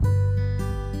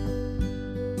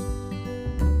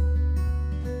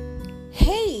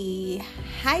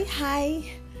Hi.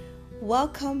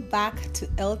 Welcome back to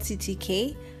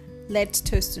LTTK, Let's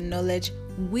Toast to Knowledge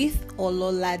with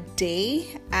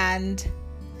Ololade. And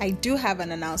I do have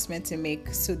an announcement to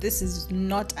make. So this is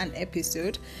not an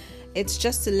episode. It's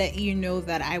just to let you know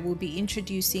that I will be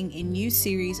introducing a new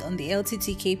series on the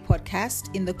LTTK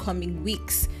podcast in the coming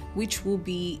weeks, which will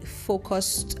be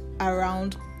focused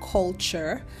around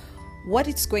culture. What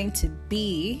it's going to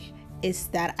be is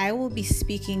that I will be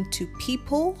speaking to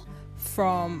people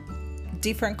from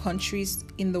different countries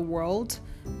in the world.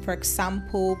 For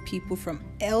example, people from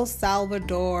El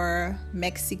Salvador,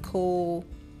 Mexico,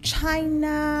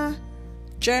 China,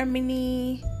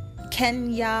 Germany,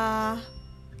 Kenya,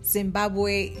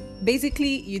 Zimbabwe,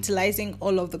 basically utilizing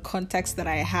all of the context that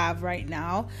I have right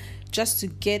now just to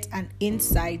get an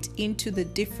insight into the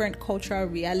different cultural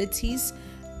realities.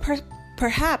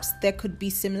 Perhaps there could be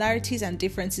similarities and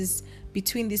differences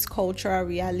between these cultural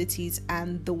realities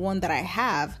and the one that I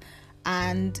have.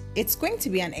 And it's going to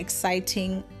be an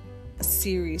exciting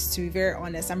series, to be very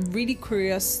honest. I'm really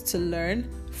curious to learn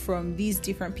from these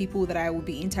different people that I will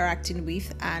be interacting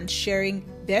with and sharing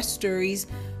their stories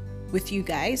with you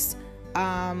guys.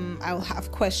 I'll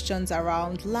have questions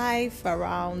around life,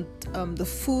 around the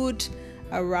food,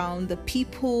 around the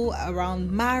people, around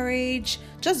marriage,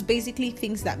 just basically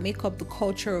things that make up the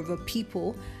culture of a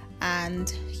people.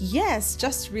 And yes,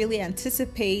 just really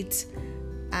anticipate,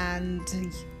 and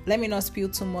let me not spill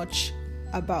too much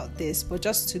about this, but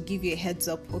just to give you a heads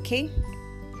up, okay?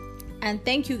 And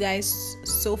thank you guys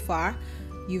so far.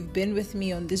 You've been with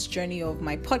me on this journey of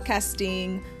my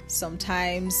podcasting,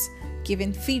 sometimes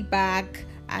giving feedback,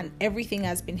 and everything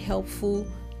has been helpful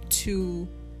to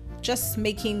just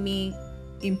making me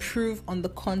improve on the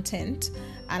content,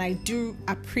 and I do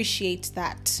appreciate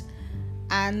that.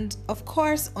 And of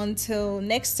course, until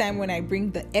next time when I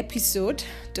bring the episode,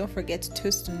 don't forget to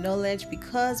toast to knowledge,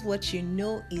 because what you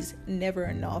know is never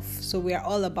enough. So we are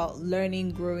all about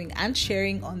learning, growing, and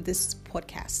sharing on this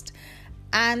podcast.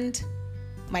 And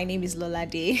my name is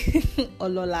Lolade, or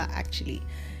Lola actually.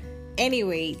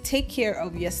 Anyway, take care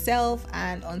of yourself,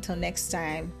 and until next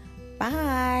time,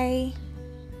 bye.